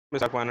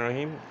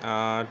Rahim.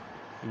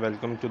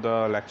 Welcome to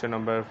the lecture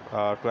number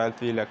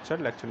 12th lecture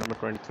number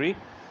 23.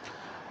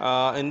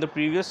 In the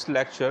previous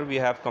lecture, we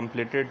have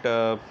completed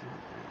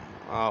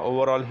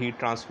overall heat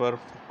transfer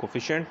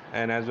coefficient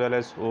and as well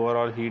as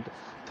overall heat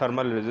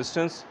thermal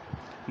resistance.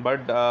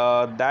 But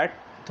that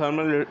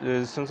thermal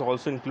resistance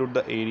also include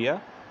the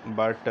area.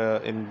 But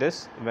in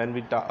this, when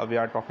we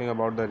are talking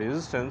about the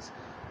resistance,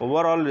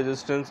 overall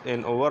resistance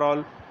in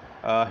overall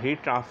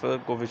heat transfer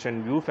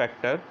coefficient U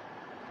factor,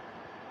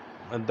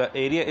 the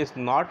area is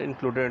not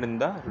included in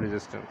the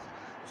resistance,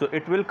 so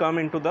it will come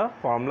into the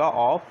formula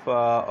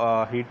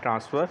of heat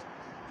transfer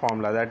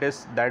formula,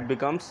 that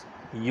becomes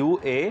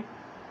UA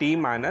T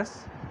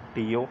minus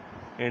TO.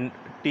 And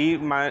Ti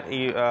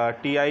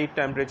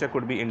temperature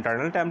could be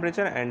internal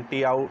temperature and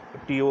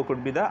TO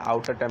could be the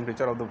outer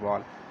temperature of the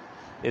wall.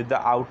 If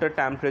the outer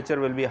temperature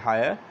will be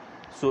higher,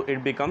 so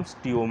it becomes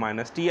TO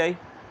minus Ti.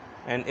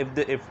 And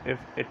if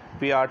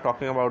we are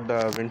talking about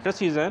the winter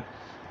season,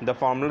 the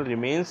formula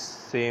remains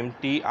same,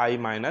 Ti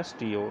minus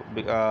To,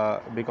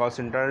 because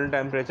internal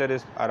temperature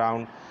is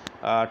around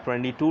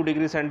 22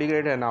 degrees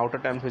centigrade and outer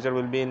temperature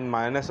will be in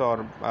minus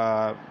or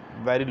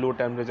very low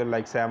temperature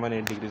like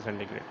 7-8 degrees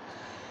centigrade.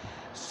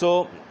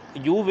 So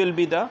U will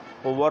be the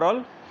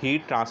overall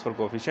heat transfer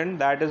coefficient.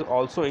 That is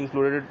also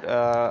included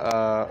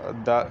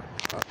the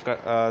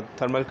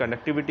thermal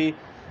conductivity,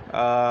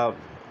 L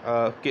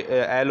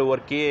over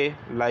Ka,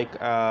 like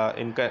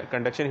in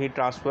conduction heat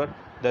transfer,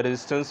 the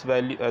resistance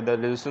value, the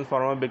resistance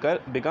formula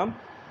become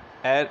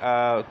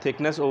air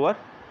thickness over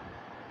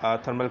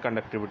thermal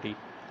conductivity,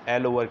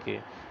 L over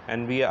K.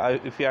 And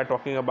if we are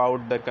talking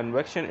about the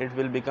convection, it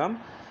will become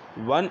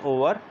 1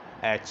 over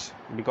H,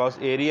 because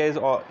area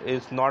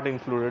is not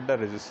included the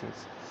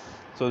resistance.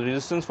 So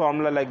resistance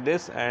formula like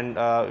this. And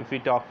if we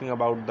talking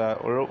about the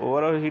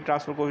overall heat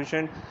transfer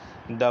coefficient,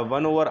 the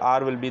 1 over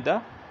R will be the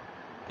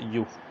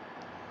U.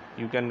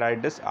 You can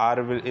write this,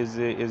 R is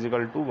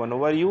equal to 1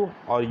 over U,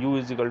 or U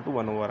is equal to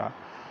 1 over R.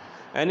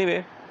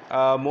 Anyway,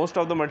 most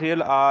of the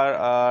material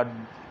are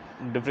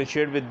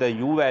differentiated with the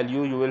U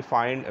value. You will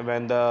find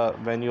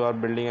when you are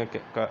building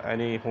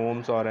any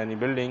homes or any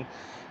building,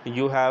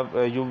 you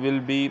will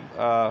be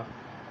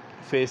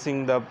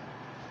facing the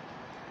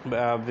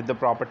with the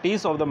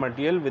properties of the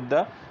material with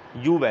the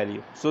U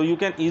value. So you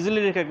can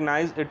easily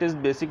recognize it is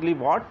basically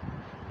what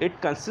it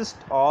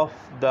consists of,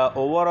 the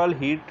overall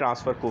heat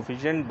transfer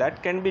coefficient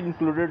that can be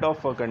included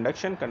of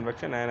conduction,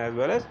 convection, and as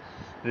well as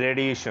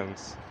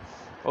radiations.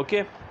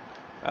 Okay,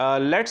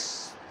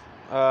 let's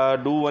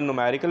do one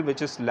numerical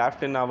which is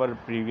left in our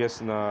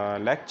previous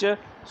lecture.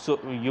 So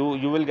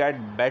you will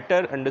get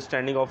better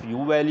understanding of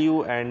U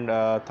value and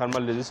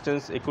thermal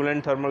resistance,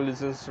 equivalent thermal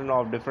resistance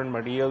of different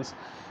materials.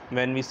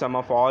 When we sum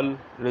of all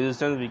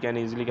resistance, we can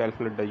easily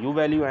calculate the U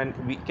value, and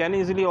we can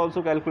easily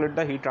also calculate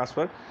the heat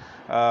transfer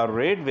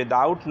rate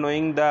without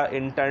knowing the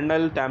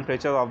internal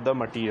temperature of the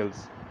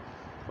materials.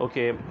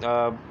 Okay,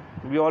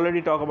 we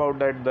already talk about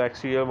that the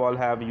exterior wall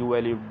have U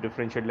value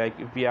differentiate. Like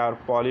if we are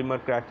polymer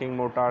cracking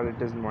mortar,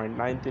 it is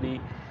 0.93,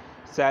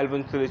 self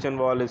insulation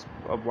wall is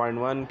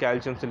 0.1,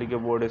 calcium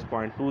silicate board is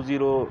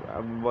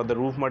 0.20, the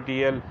roof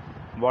material,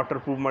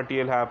 waterproof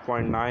material have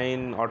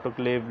 0.9,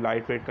 autoclave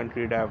lightweight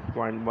concrete have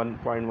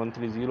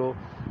 0.130,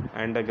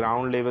 and the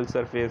ground level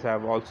surface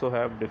also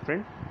have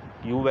different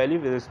U value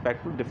with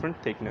respect to different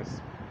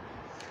thickness.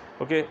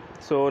 Okay,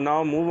 so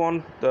now move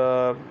on.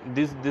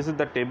 This is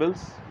the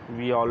tables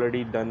we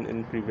already done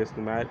in previous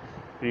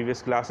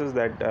classes,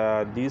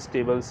 that these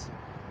tables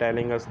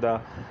telling us the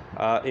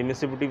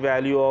emissivity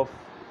value of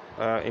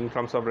in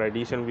terms of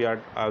radiation. We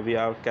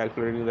are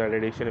calculating the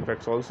radiation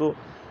effects also.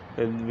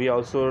 We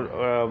also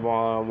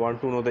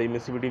want to know the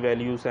emissivity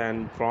values,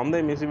 and from the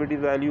emissivity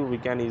value we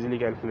can easily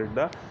calculate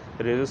the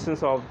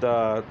resistance of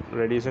the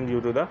radiation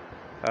due to the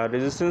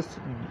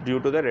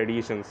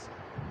radiations.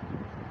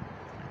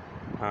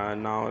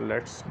 Now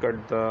let's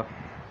cut the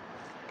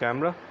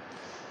camera.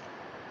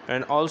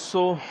 And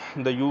also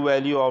the U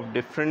value of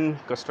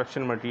different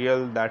construction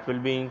material that will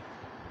be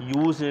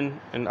used in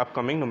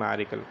upcoming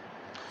numerical.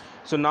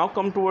 So now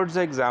come towards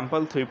the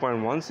example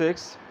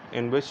 3.16,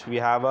 in which we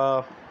have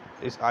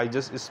I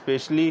just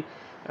especially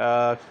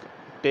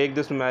take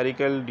this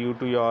numerical due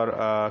to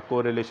your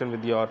correlation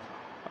with your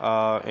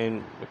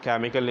in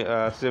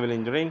chemical civil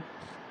engineering.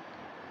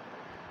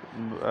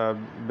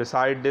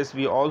 Beside this,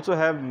 we also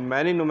have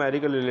many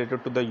numerical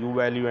related to the U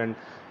value and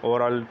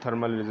overall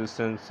thermal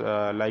resistance,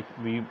 like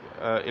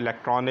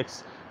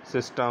electronics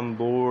system,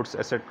 boards,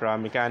 etc.,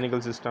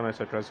 mechanical system,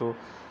 etc. So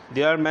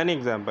there are many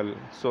examples.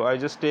 So I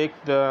just take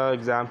the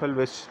example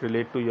which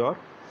relate to your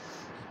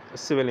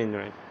civil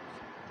engineering,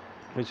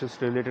 which is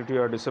related to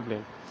your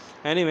discipline.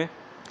 Anyway,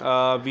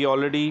 we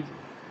already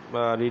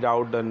read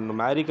out the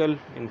numerical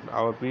in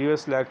our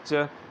previous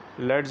lecture.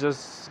 Let's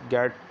just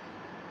get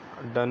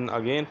done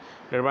again.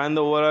 Determine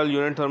the overall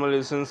unit thermal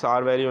resistance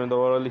R value and the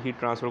overall heat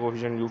transfer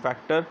coefficient U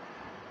factor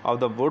of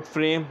the wood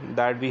frame.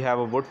 That we have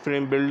a wood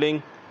frame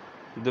building,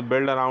 the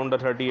build around the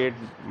 38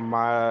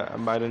 by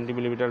 90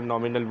 millimeter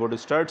nominal wood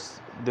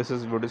studs. This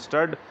is wood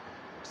stud.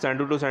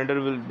 Center to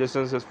center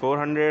distance is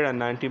 400, and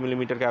 90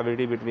 millimeter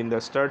cavity between the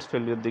studs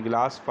filled with the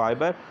glass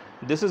fiber.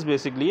 This is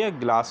basically a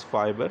glass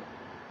fiber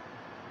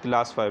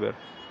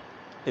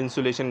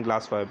insulation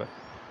glass fiber.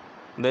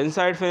 The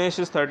inside finish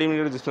is 30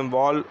 millimeter gypsum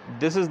wall.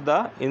 This is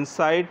the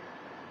inside.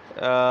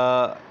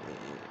 uh,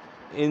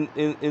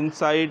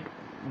 inside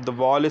the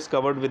wall is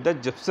covered with the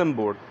gypsum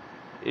board.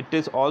 It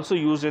is also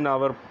used in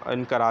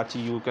Karachi.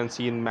 You can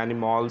see in many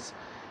malls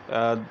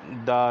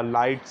the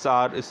lights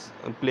are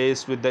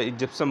placed with the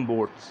gypsum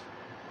boards,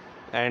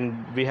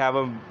 and we have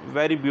a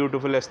very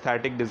beautiful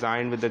aesthetic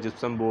design with the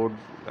gypsum board.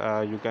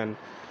 You can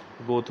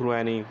go through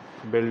any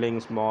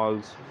buildings,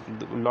 malls.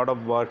 A lot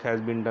of work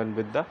has been done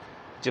with the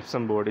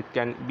gypsum board. It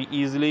can be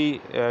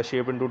easily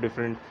shaped into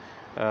different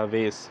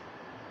ways.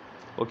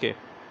 Okay,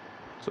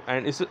 so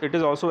and it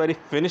is also very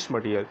finished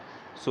material.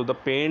 So the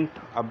paint,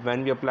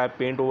 when we apply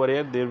paint over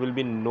here, there will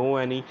be no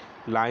any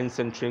lines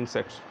and shrinks,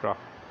 etc.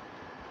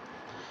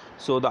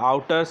 So the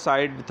outer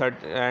side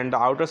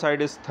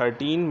is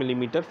 13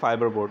 millimeter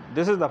fiber board.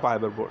 This is the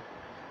fiber board.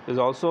 This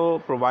also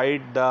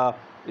provide the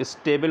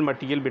stable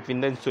material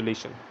between the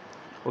insulation.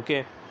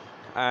 Okay,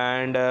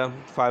 and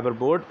fiber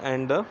board,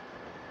 and the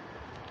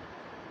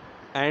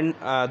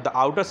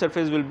outer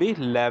surface will be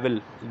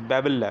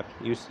bevel lap.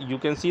 You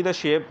can see the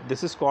shape.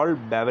 This is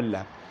called bevel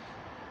lap.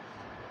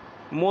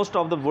 Most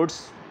of the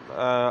woods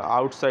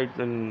outside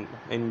in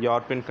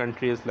European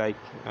countries like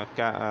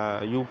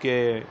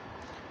UK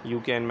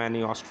and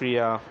many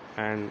Austria,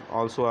 and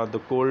also are the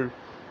cold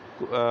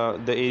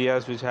the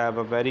areas which have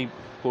a very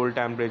cold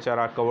temperature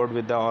are covered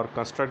with or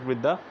construct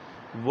with the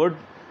wood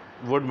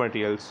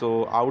material.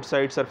 So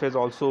outside surface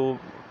also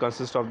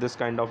consists of this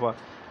kind of a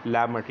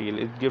lab material.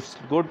 It gives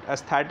good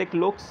aesthetic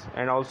looks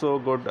and also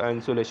good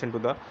insulation to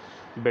the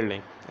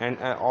building, and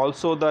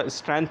also the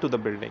strength to the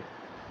building.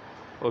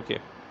 Okay,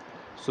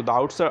 so the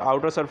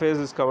outer surface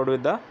is covered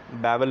with the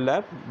bevel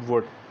lap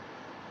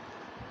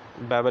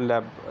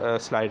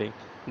sliding.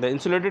 The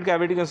insulated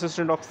cavity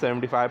consisted of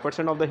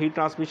 75% of the heat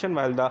transmission,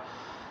 while the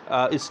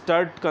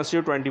stud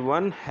constitute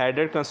 21,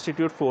 headed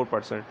constitute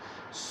 4%.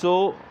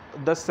 So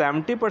the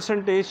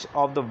 70%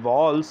 of the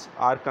walls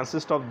are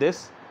consist of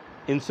this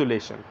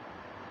insulation,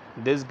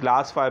 this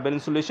glass fiber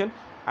insulation,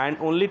 and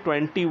only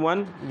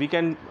 21 we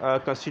can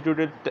constitute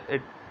it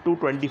to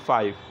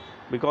 25,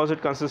 because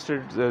it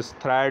consisted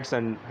threads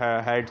and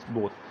heads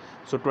both.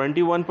 So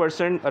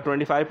 21%,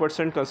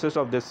 25% consists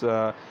of this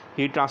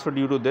heat transfer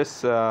due to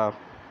this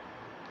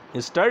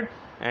stud,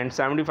 and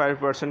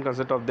 75%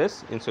 consists of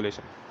this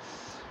insulation.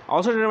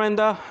 Also determine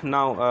the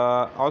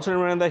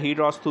heat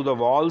loss to the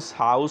walls.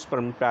 House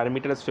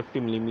perimeter is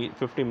 50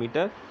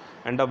 meter,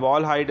 and the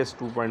wall height is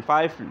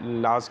 2.5.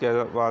 Las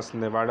Vegas,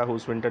 Nevada,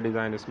 whose winter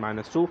design is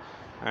 -2,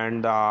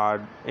 and the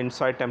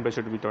inside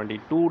temperature to be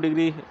 22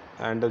 degree,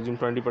 and assume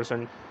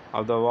 20%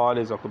 of the wall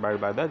is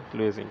occupied by the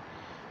glazing.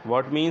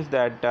 What means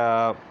that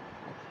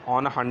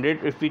on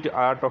 100, if we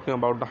are talking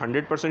about the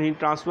 100% heat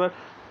transfer,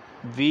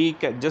 we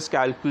just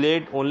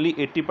calculate only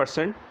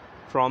 80%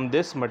 from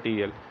this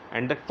material,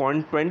 and the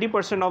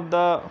 20% of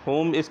the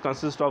home is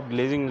consist of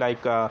glazing,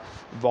 like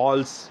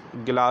walls,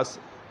 glass,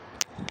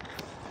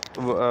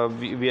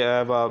 we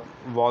have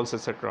walls,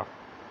 etc.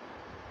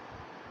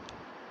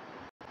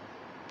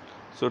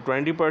 So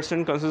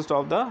 20% consists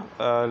of the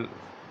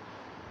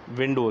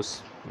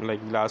windows,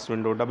 like glass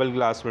window, double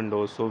glass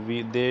windows. So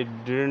they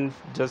didn't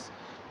just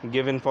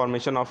give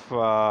information of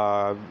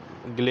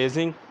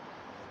glazing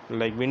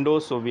like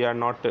windows, so we are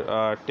not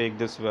take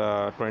this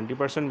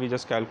 20%. We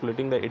just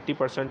calculating the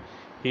 80%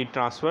 heat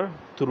transfer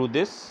through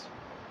this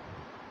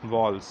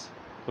walls.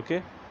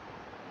 Okay,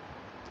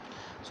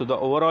 so the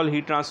overall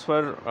heat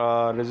transfer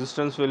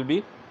resistance will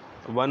be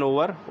 1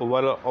 over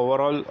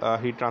overall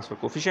heat transfer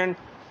coefficient,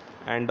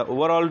 and the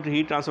overall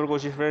heat transfer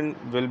coefficient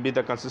will be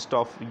the consist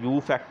of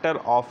U factor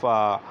of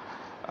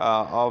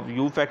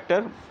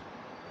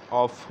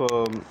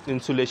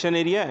insulation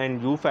area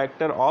and U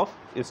factor of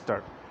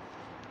stud.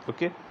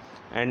 Okay,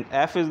 and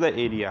F is the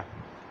area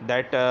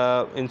that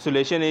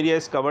insulation area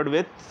is covered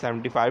with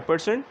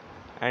 75%,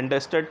 and the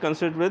stud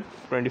considered with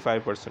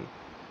 25%.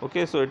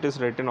 Okay, so it is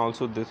written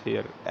also this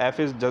here. F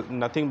is just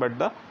nothing but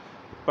the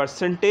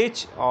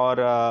percentage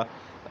or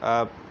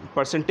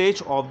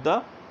percentage of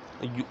the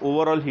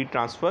overall heat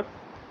transfer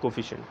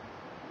coefficient.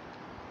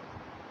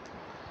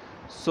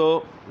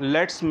 So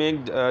let's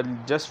make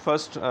just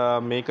first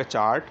make a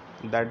chart.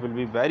 That will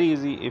be very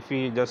easy. If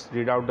we just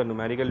read out the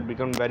numerical, it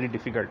becomes very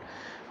difficult,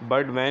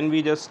 but when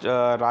we just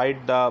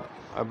write the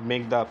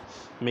make the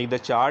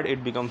chart,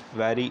 it becomes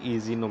very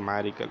easy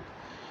numerical.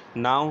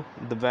 Now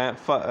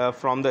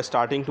from the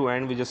starting to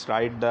end, we just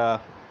write the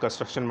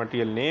construction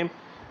material name.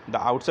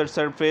 The outside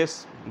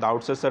surface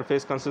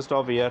consists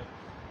of air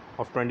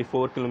of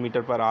 24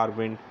 km/h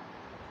wind.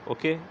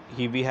 Okay,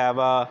 here we have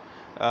a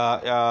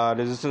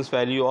resistance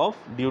value of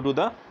due to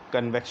the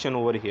convection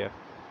over here.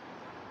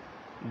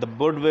 The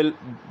wood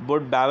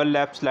bevel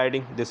lap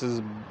sliding. This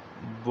is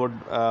wood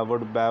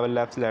bevel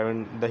lap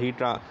sliding.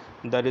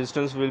 The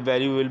resistance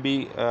value will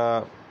be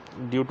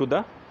due to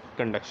the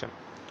conduction.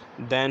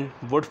 Then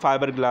wood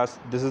fiber glass,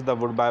 this is the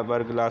wood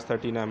fiber glass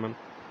 13 mm.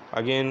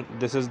 Again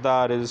this is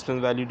the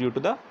resistance value due to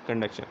the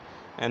conduction.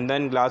 And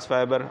then glass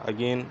fiber,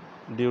 again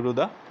due to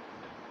the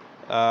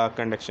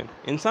conduction.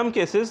 In some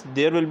cases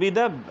there will be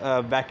the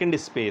vacant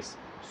space.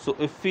 So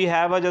if we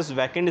have a just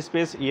vacant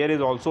space, here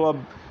is also a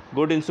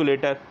good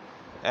insulator,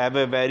 have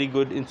a very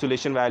good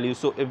insulation value.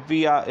 So if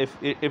we are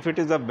if it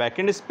is a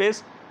vacant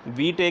space,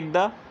 we take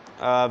the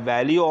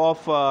value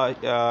of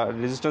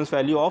resistance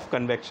value of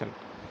convection,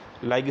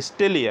 like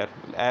still air.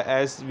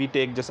 As we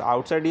take just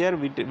outside air,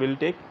 we will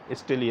take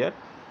still air,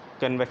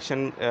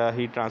 convection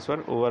heat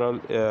transfer, overall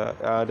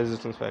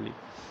resistance value.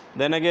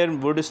 Then again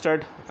wood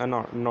stud,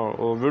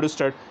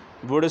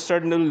 wood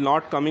stud will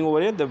not coming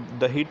over here,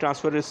 the heat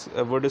transfer is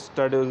wood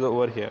stud is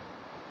over here.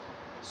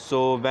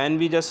 So when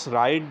we just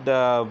write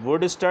the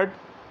wood stud,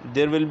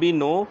 there will be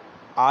no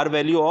R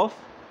value of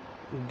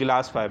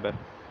glass fiber,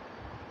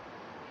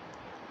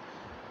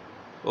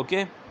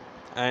 okay.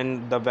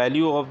 And the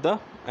value of the,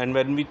 and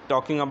when we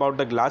talking about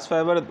the glass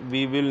fiber,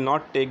 we will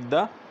not take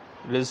the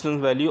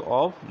resistance value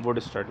of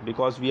wood stud,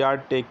 because we are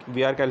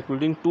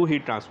calculating two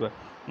heat transfer.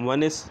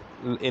 One is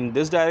in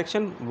this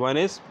direction, one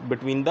is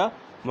between the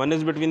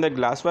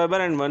glass fiber,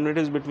 and one it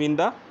is between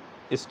the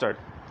stud.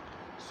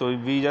 So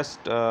we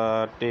just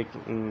take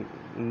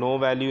no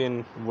value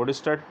in wood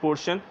stud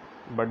portion,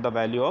 but the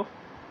value of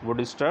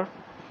wood stud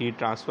heat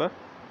transfer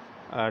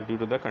due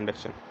to the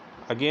conduction.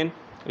 Again,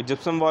 a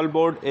gypsum wall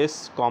board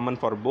is common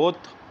for both,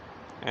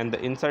 and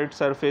the inside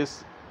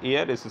surface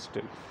air is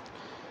still.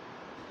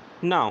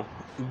 Now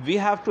we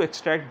have to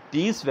extract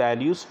these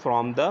values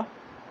from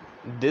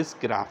this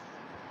graph.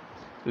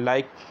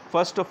 Like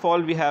first of all,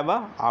 we have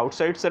a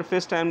outside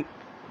surface time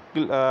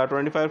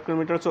 25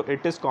 km, so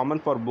it is common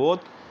for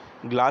both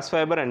glass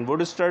fiber and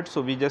wood stud.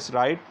 So we just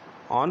write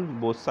on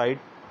both sides,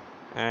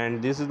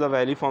 and this is the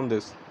value from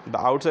this. The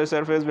outside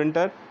surface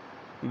winter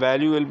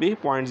value will be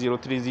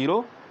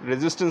 0.030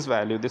 resistance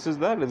value. This is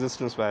the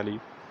resistance value,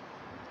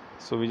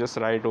 so we just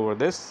write over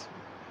this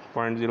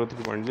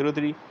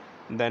 0.03.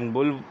 Then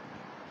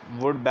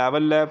wood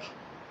bevel lap,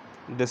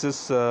 this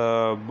is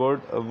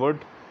wood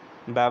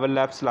bevel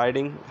lap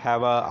sliding,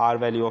 have a R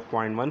value of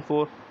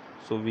 0.14,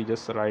 so we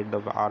just write the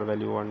R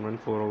value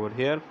 114 over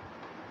here.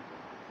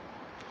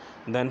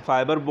 Then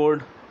fiber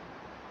board,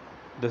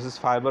 this is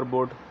fiber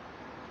board,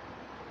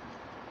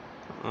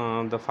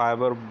 the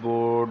fiber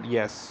board,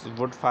 yes,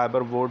 wood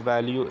fiber board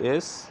value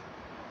is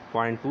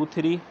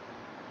 0.23,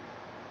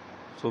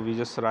 so we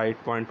just write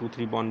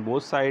 0.23 on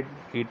both sides,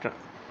 heat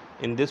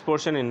in this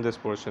portion, in this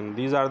portion.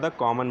 These are the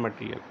common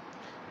material.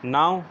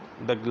 Now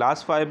the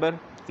glass fiber,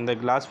 in the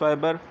glass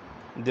fiber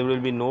there will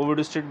be no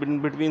wood stud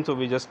in between, so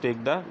we just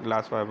take the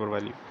glass fiber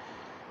value.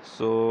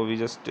 So we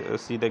just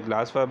see the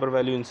glass fiber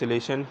value.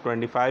 Insulation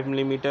 25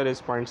 mm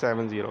is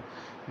 0.70,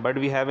 but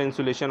we have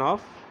insulation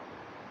of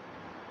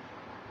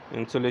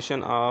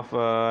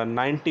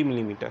 90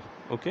 mm,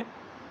 okay,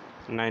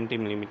 90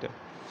 mm.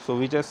 So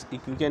we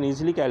can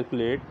easily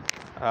calculate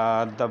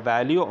the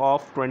value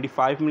of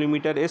 25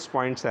 mm is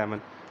 0.7,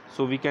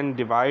 so we can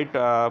divide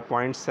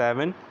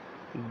 0.7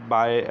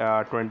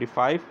 by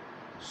 25.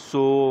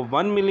 So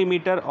 1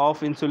 millimeter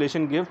of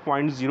insulation give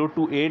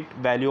 0.028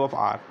 value of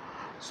R.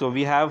 So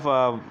we have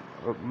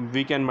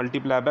we can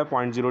multiply by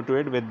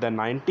 0.028 with the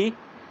 90,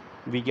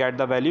 we get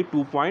the value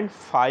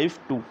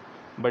 2.52,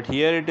 but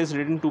here it is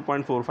written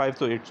 2.45,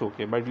 so it's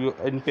okay. But you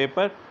in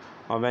paper,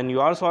 when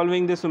you are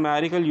solving this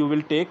numerical, you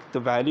will take the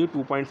value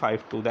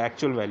 2.52, the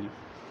actual value,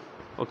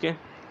 okay.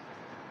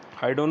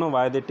 I don't know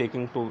why they're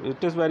taking 2,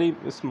 it is very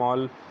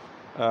small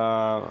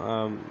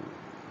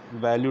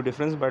value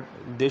difference, but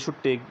they should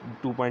take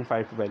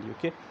 2.5 value,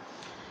 okay.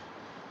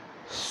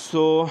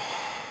 So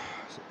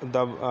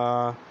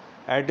the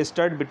at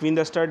stud, between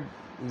the stud,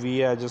 we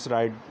just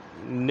write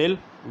nil,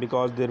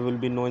 because there will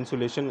be no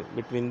insulation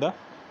between the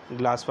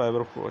glass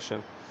fiber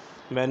portion.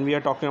 When we are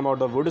talking about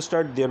the wood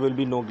stud, there will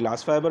be no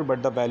glass fiber,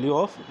 but the value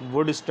of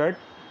wood stud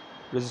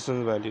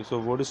resistance value. So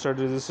wood stud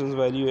resistance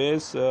value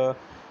is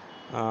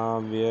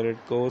where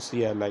it goes,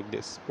 yeah, like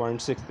this,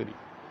 0.63.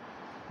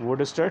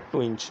 Wood stud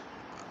 2 inch.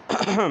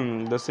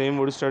 The same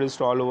wood stud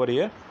is all over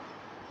here,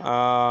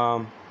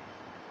 13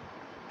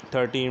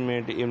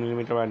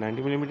 mm by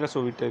 90 mm,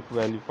 so we take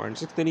value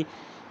 0.63.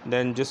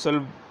 Then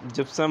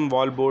gypsum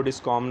wall board is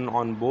common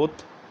on both.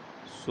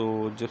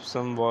 So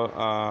gypsum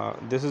wall,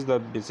 this is the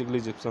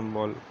basically gypsum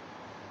board.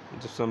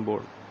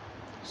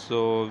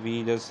 So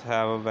we just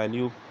have a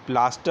value,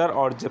 plaster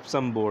or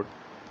gypsum board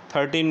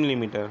 13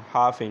 mm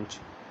half inch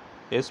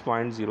is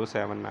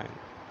 0.079,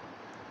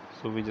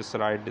 so we just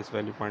write this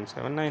value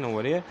 0.79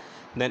 over here.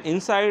 Then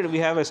inside we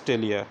have a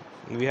still air,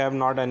 we have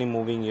not any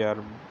moving air.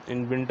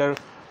 In winter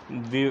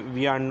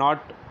we are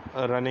not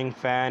running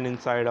fan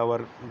inside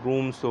our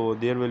room, so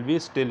there will be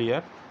still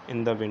air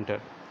in the winter.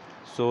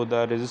 So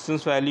the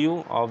resistance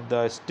value of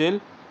the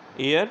still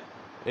air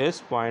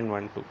is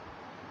 0.12.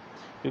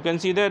 You can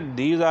see that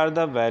these are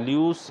the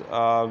values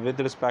with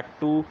respect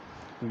to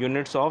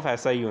units of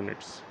SI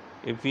units.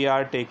 If we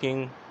are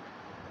taking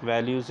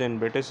values in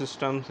British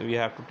systems, we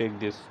have to take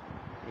this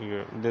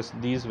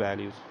these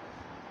values.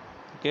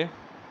 Okay,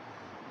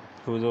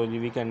 so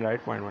we can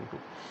write 0.12.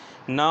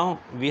 Now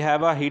we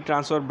have a heat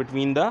transfer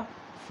between the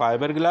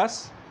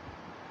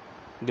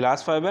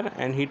glass fiber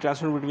and heat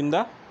transfer between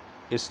the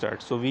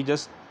stud. So we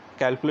just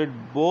calculate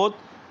both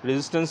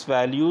resistance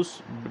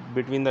values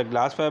between the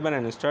glass fiber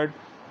and stud.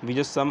 We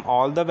just sum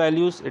all the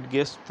values, it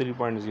gives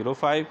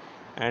 3.05,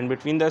 and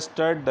between the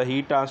stud the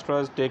heat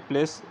transfers take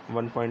place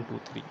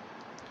 1.23.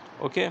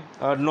 okay,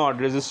 not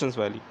resistance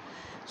value.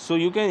 So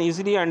you can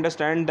easily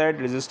understand that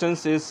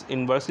resistance is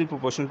inversely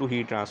proportional to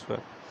heat transfer.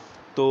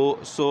 So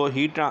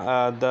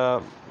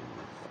the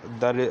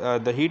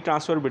heat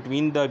transfer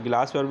between the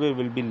glass fiber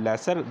will be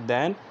lesser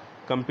than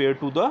compared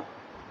to the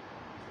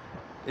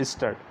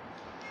stud.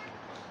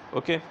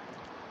 Okay,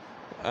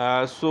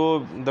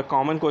 so the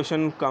common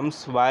question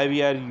comes, why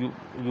we are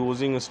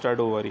using stud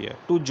over here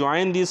to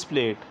join this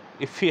plate?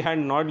 If we had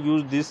not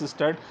used this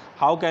stud,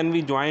 how can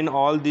we join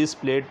all these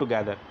plate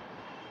together?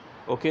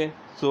 Okay,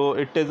 so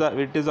it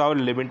is our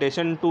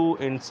limitation to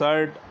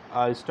insert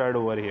a stud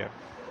over here.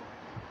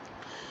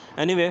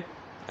 Anyway,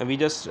 we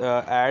just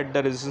add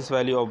the resistance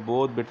value of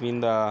both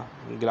between the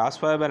glass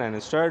fiber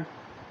and stud.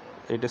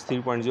 It is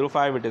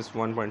 3.05, it is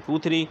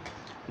 1.23.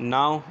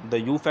 Now the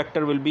U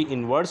factor will be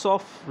inverse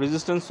of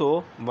resistance,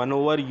 so 1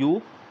 over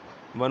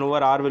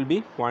R will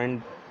be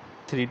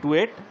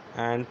 0.328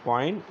 and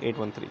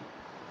 0.813.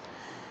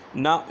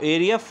 Now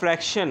area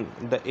fraction,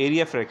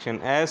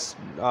 as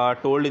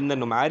told in the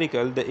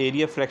numerical, the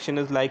area fraction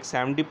is like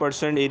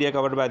 70% area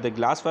covered by the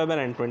glass fiber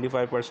and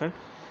 25%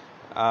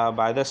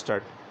 by the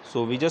stud.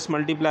 So we just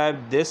multiply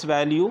this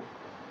value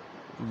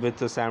with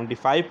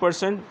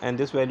 75% and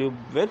this value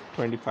with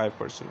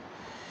 25%.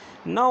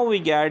 Now we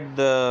get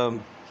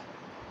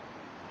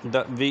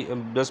we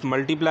just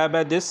multiply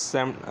by this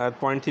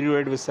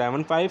 0.38 with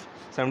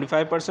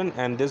 75%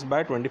 and this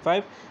by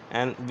 25,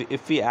 and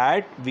if we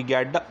add, we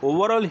get the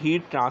overall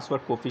heat transfer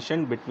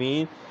coefficient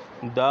between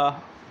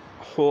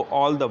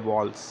all the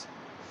walls,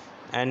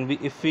 and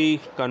if we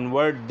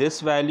convert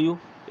this value,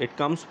 it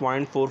comes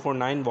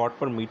 0.449 watt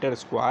per meter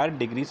square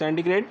degree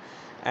centigrade.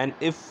 And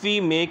if we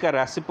make a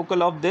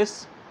reciprocal of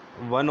this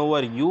 1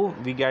 over U,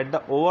 we get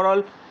the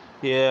overall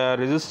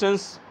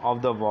resistance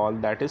of the wall,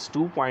 that is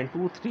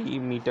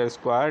 2.23 meter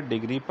square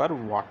degree per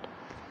watt.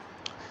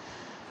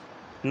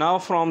 Now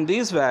from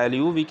this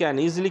value we can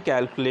easily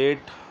calculate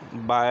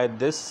by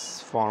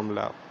this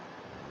formula,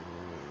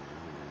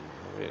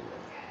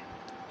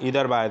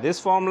 either by this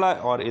formula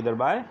or either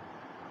by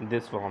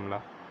this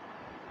formula.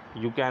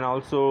 You can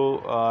also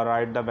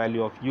write the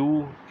value of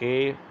U,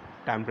 A,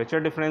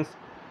 temperature difference.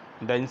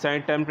 The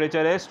inside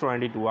temperature is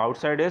 22,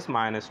 outside is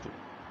 -2,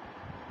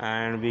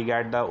 and we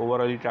get the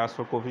overall heat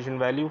transfer coefficient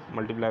value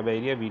multiplied by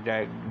area. We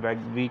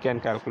can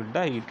calculate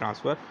the heat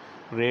transfer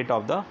rate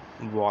of the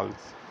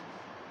walls,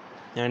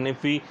 and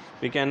if we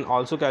can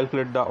also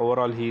calculate the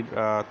overall heat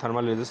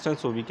thermal resistance,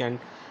 so we can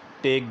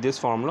take this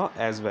formula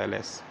as well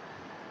as.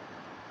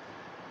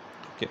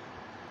 Okay,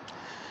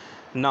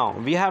 now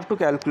we have to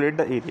calculate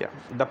the area.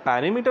 The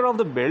perimeter of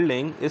the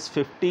building is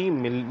 50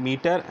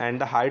 millimeter and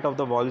the height of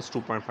the wall is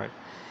 2.5.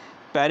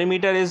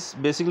 Perimeter is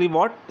basically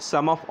what?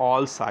 Sum of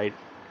all side.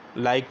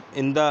 Like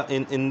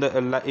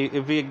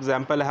if we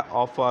example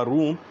of a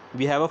room,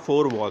 we have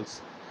 4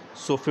 walls,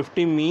 so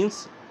 50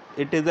 means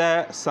it is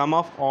a sum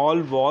of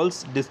all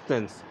walls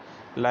distance.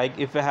 Like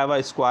if we have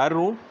a square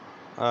room,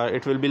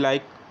 it will be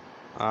like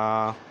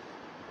 13.5,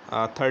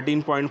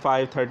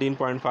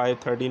 13.5,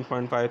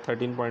 13.5,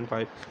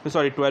 13.5,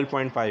 sorry,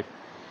 12.5,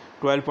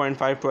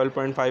 12.5,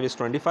 12.5 is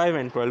 25,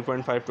 and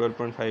 12.5,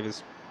 12.5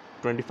 is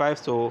 25.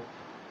 So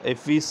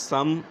if we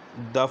sum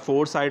the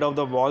 4 sides of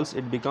the walls,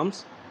 it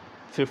becomes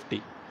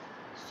 50.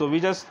 So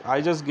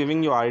I just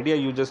giving you idea,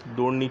 you just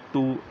don't need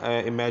to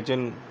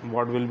imagine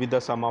what will be the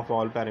sum of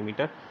all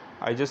perimeter.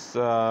 I just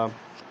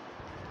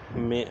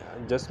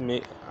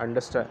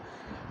understand,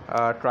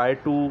 try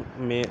to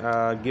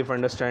give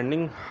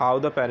understanding how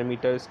the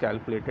perimeter is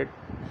calculated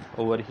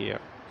over here.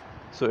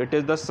 So it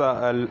is the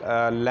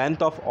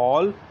length of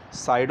all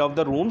side of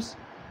the rooms,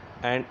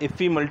 and if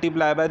we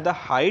multiply by the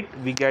height,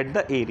 we get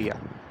the area,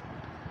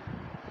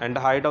 and the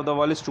height of the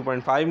wall is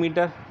 2.5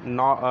 meter.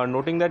 Now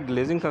noting that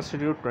glazing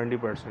constitutes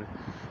 20%.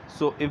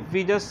 So if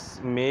we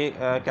just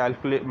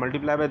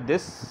multiply by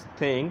this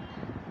thing,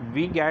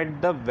 we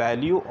get the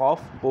value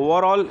of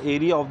overall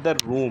area of the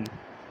room.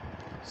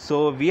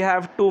 So we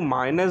have to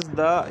minus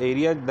the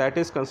area that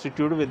is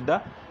constituted with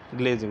the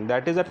glazing,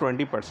 that is a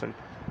 20%.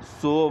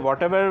 So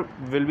whatever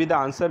will be the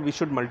answer, we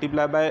should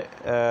multiply by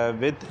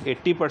with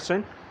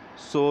 80%.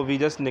 So we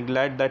just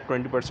neglect that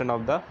 20%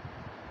 of the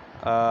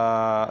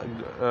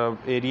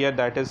area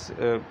that is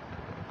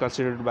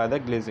considered by the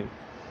glazing.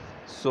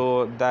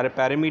 So the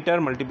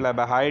perimeter multiplied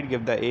by height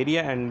give the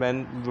area, and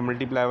when we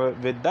multiply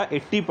with the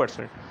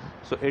 80%,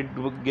 so it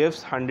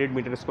gives 100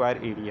 meter square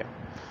area.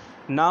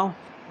 Now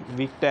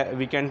we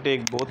can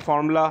take both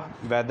formula,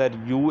 whether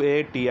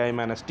UA Ti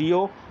minus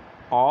To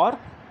or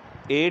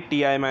A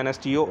Ti minus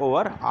To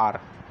over R.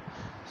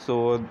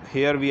 So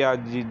here we are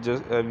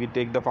just we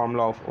take the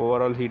formula of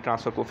overall heat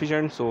transfer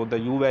coefficient. So the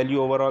U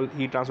value overall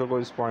heat transfer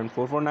coefficient is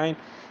 0.449,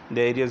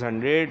 the area is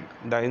 100,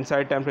 the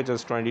inside temperature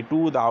is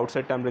 22, the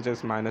outside temperature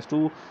is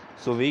 -2.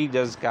 So we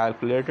just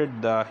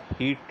calculated the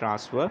heat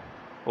transfer,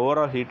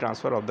 overall heat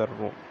transfer of the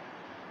room.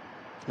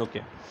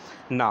 Okay,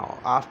 now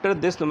after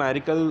this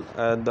numerical,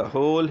 the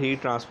whole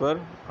heat transfer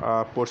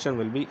portion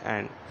will be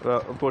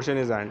portion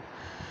is end.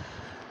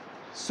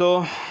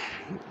 So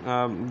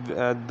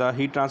the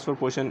heat transfer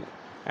portion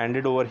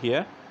ended over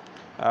here.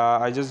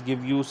 I just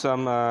give you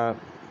some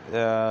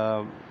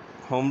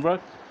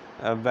homework.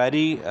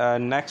 Very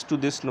next to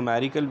this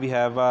numerical, we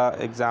have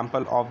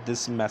example of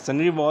this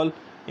masonry wall.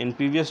 In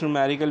previous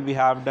numerical, we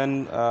have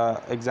done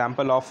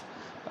example of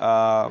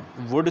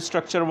wood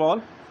structure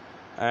wall,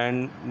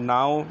 and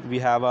now we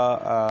have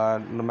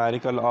a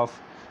numerical of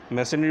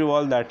masonry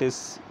wall that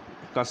is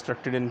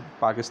constructed in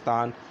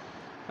Pakistan.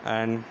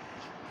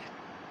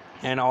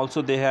 And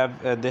also they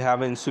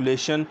have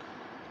insulation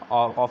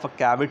of a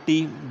cavity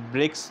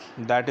bricks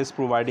that is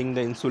providing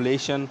the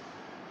insulation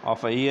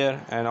of a air,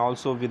 and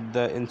also with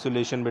the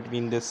insulation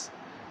between this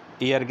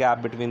air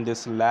gap between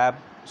this slab.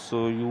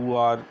 So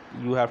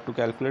you have to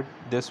calculate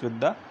this with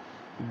the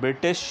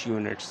British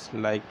units.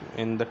 Like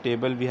in the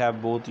table we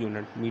have both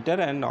unit, meter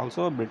and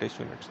also British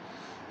units.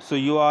 So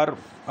you are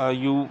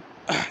you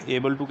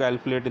able to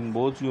calculate in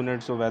both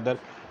units. So whether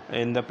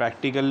in the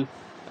practical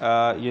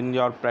in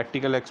your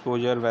practical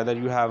exposure, whether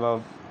you have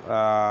a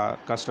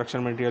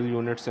construction material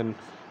units and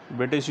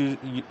British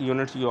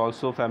units, you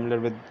also familiar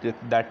with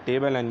that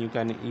table, and you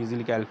can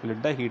easily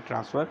calculate the heat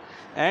transfer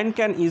and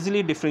can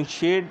easily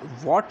differentiate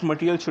what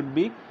material should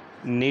be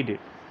needed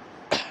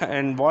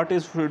and what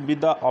is should be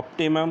the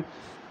optimum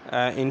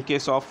in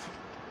case of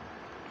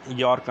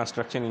your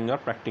construction in your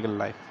practical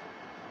life.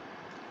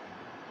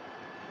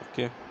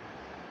 Okay,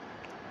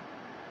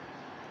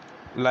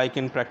 like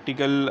in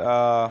practical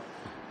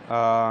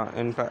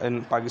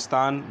in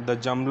Pakistan, the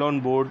Jamlon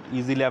board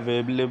easily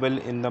available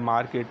in the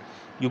market.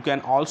 You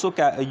can also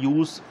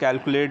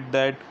calculate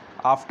that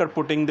after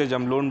putting the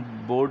Jamlon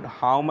board,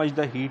 how much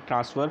the heat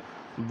transfer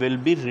will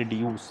be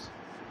reduced.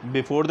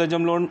 Before the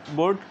Jamlon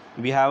board,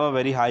 we have a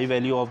very high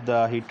value of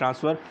the heat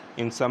transfer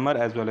in summer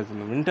as well as in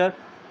the winter.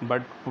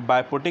 But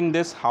by putting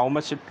this, how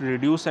much it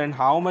reduce and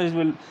how much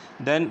will,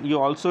 then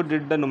you also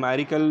did the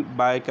numerical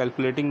by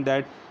calculating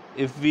that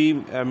if we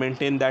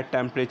maintain that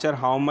temperature,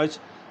 how much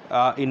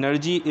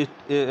energy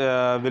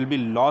will be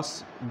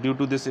lost due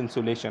to this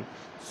insulation.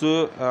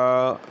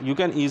 So you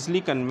can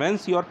easily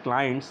convince your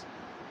clients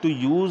to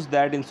use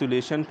that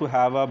insulation to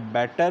have a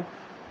better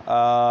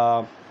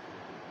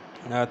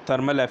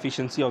thermal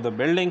efficiency of the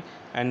building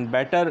and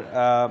better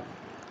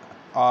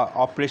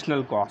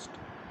operational cost,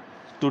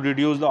 to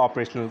reduce the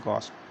operational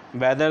cost.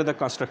 Whether the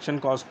construction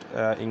cost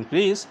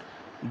increased,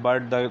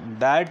 but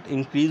that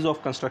increase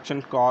of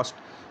construction cost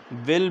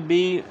will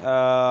be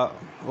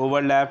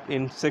overlapped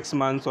in 6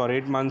 months or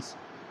 8 months,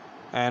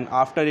 and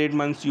after 8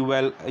 months you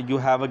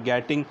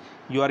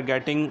are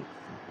getting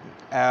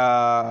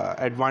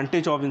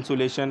advantage of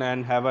insulation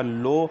and have a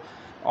low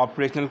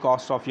operational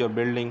cost of your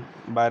building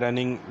by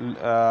running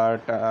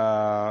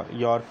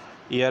your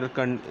air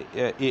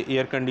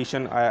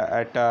condition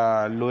at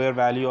a lower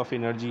value of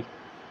energy.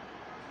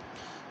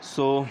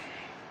 So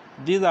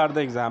these are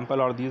the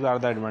example, or these are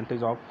the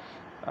advantage of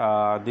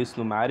this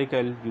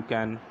numerical. You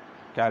can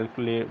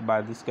calculate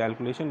by this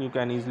calculation, you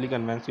can easily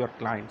convince your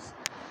clients.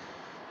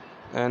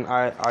 And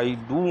I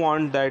do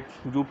want that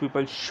you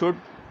people should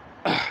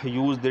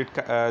use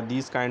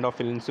these kind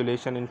of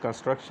insulation in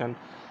construction.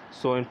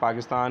 So in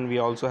Pakistan, we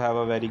also have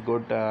a very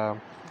good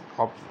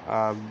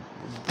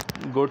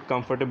good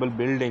comfortable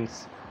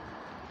buildings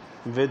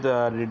with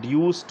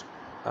reduced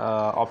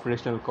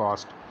operational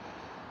cost.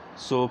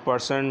 So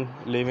person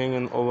living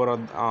in over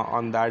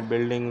on that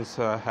buildings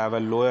have a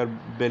lower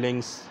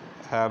billings,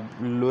 have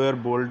lower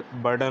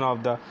burden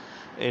of the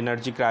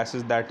energy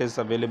crisis that is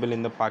available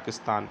in the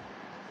Pakistan,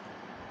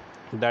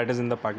 that is in the Pakistan.